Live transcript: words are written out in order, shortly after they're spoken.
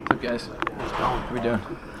up, guys? How are we doing?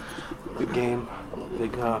 Good game.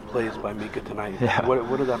 Big plays by Mika tonight. Yeah.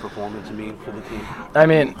 What did that performance mean for the team? I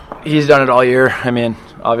mean, he's done it all year. I mean,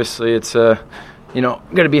 obviously it's going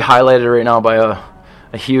to be highlighted right now by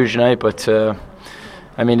a huge night. But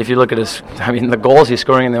I mean, if you look at the goals he's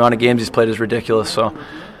scoring and the amount of games he's played is ridiculous. So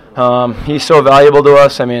he's so valuable to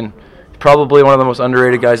us. I mean, probably one of the most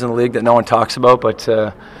underrated guys in the league that no one talks about. But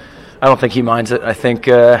I don't think he minds it. I think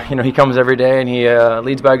he comes every day and he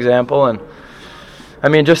leads by example. And I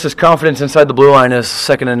mean, just his confidence inside the blue line is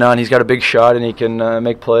second to none. He's got a big shot and he can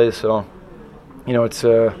make plays. So, it's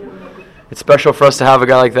special for us to have a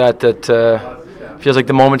guy like that feels like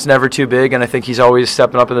the moment's never too big, and I think he's always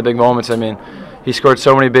stepping up in the big moments. I mean, he scored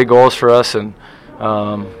so many big goals for us, and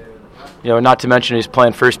not to mention he's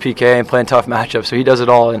playing first PK and playing tough matchups, so he does it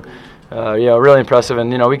all, and really impressive.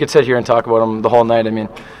 And we could sit here and talk about him the whole night. I mean,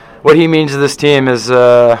 what he means to this team is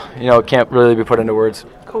can't really be put into words.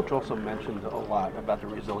 Coach also mentioned a lot about the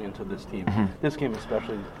resilience of this team. Mm-hmm. This game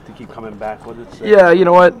especially, to keep coming back. What did it say? Yeah, you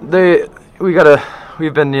know what?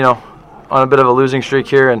 We've been on a bit of a losing streak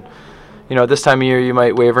here, and this time of year you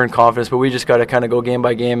might waver in confidence, but we just got to kind of go game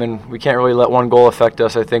by game, and we can't really let one goal affect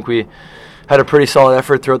us. I think we had a pretty solid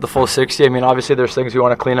effort throughout the full 60. I mean, obviously there's things we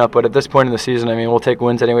want to clean up, but at this point in the season, I mean, we'll take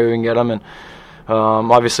wins any way we can get them, and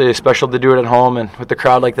obviously it's special to do it at home and with the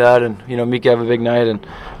crowd like that, and Mika have a big night, and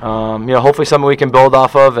hopefully something we can build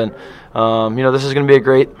off of, and this is going to be a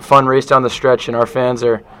great fun race down the stretch, and our fans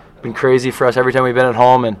are been crazy for us every time we've been at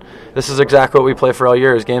home, and this is exactly what we play for all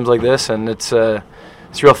year is games like this, and it's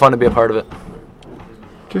real fun to be a part of it.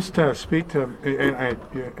 Just speak to, and I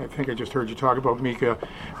think I just heard you talk about Mika.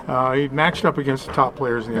 He matched up against the top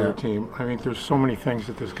players in the other team. I mean, there's so many things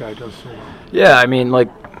that this guy does so well. Yeah,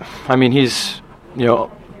 he's,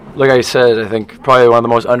 like I said, I think probably one of the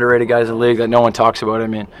most underrated guys in the league that no one talks about. I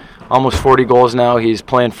mean, almost 40 goals now. He's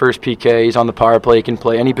playing first PK. He's on the power play. He can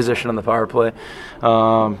play any position on the power play.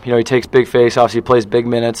 He takes big face-offs. He plays big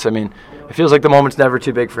minutes. I mean, it feels like the moment's never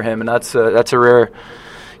too big for him, and that's a rare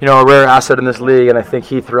asset in this league, and I think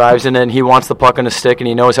he thrives in it, and he wants the puck on his stick, and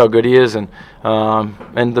he knows how good he is, and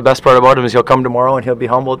the best part about him is he'll come tomorrow, and he'll be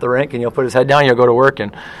humble at the rink, and he'll put his head down, and he'll go to work,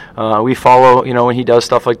 and we follow, when he does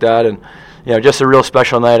stuff like that, and, just a real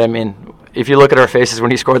special night. I mean, if you look at our faces when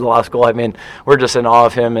he scored the last goal, I mean, we're just in awe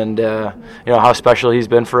of him and, how special he's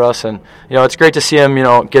been for us, and, it's great to see him,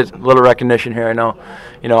 get a little recognition here. I know,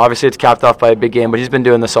 obviously it's capped off by a big game, but he's been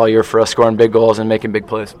doing this all year for us, scoring big goals and making big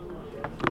plays.